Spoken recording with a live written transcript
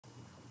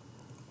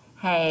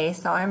Hey,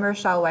 so I'm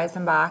Rashelle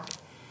Weissenbach.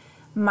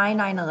 My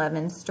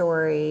 9/11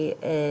 story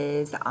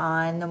is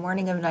on the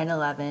morning of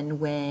 9/11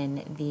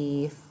 when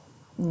the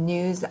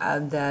news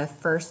of the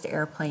first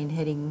airplane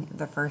hitting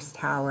the first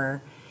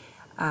tower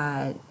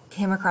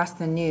came across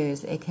the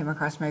news. It came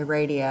across my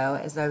radio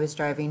as I was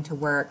driving to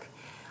work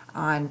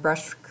on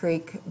Brush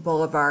Creek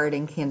Boulevard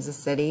in Kansas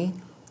City.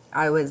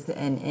 I was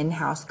an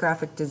in-house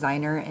graphic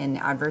designer in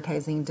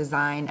advertising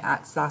design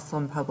at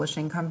Sosslin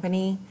Publishing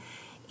Company,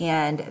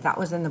 and that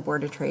was in the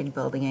Board of Trade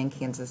building in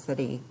Kansas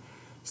City.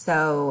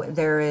 So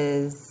there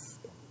is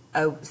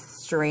a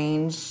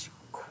strange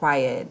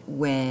quiet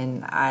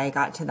when I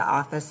got to the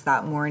office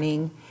that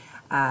morning.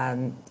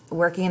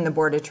 Working in the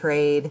Board of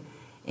Trade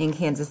in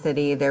Kansas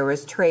City, there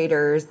was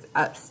traders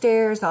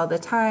upstairs all the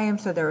time,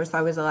 so there was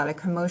always a lot of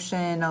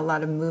commotion, a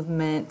lot of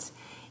movement,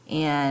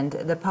 and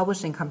the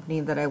publishing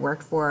company that I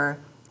worked for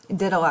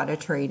did a lot of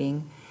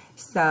trading.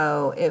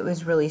 So it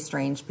was really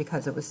strange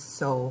because it was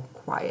so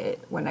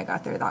quiet when I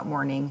got there that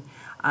morning,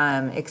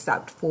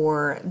 except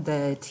for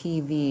the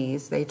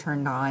TVs they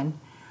turned on.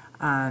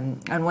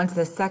 And once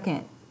the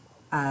second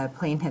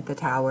plane hit the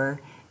tower,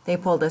 they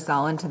pulled us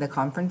all into the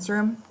conference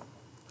room,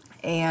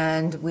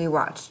 and we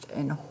watched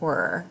in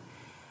horror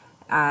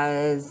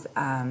as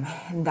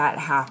that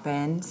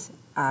happened.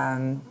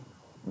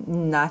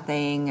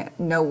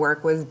 No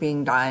work was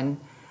being done.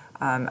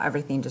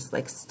 Everything just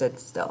like stood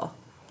still.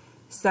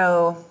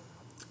 So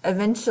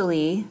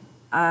eventually,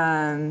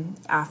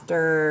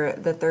 after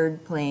the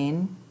third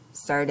plane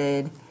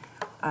started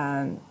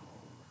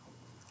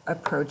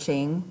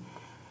approaching,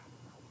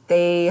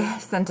 they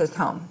sent us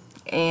home.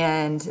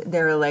 And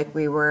they were like,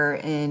 we were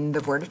in the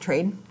Board of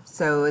Trade,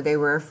 so they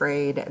were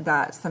afraid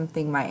that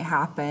something might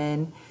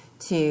happen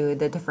to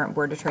the different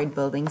Board of Trade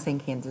buildings in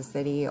Kansas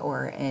City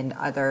or in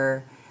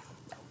other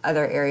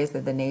areas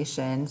of the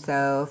nation.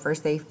 So for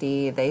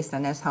safety, they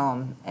sent us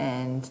home.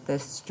 And the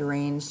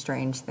strange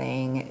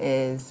thing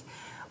is,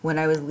 when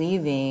I was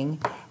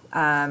leaving,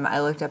 I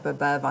looked up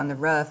above on the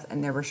roof,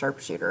 and there were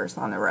sharpshooters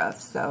on the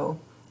roof. So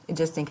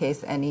just in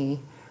case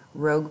any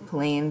rogue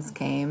planes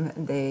came,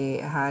 they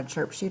had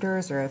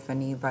sharpshooters, or if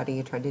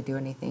anybody tried to do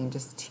anything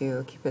just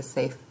to keep us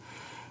safe.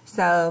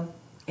 So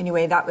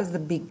anyway, that was the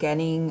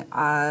beginning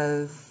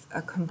of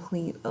a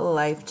complete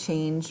life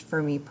change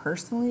for me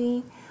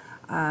personally.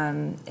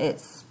 It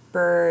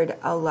spurred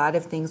a lot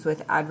of things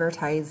with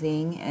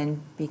advertising,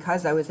 and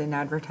because I was in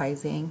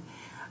advertising,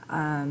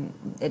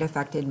 it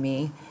affected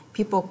me.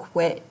 People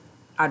quit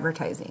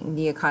advertising.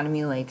 The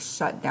economy like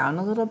shut down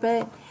a little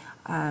bit,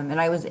 and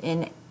I was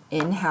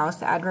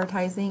in-house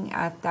advertising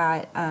at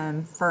that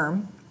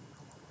firm.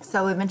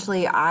 So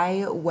eventually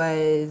I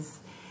was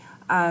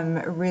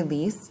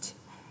released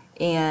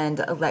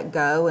and let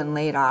go and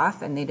laid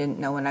off, and they didn't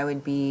know when I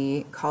would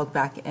be called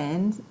back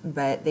in,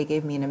 but they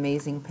gave me an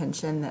amazing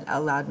pension that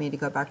allowed me to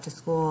go back to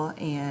school,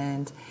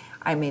 and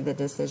I made the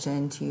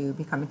decision to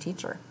become a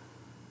teacher.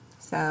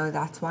 So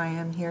that's why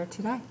I'm here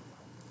today.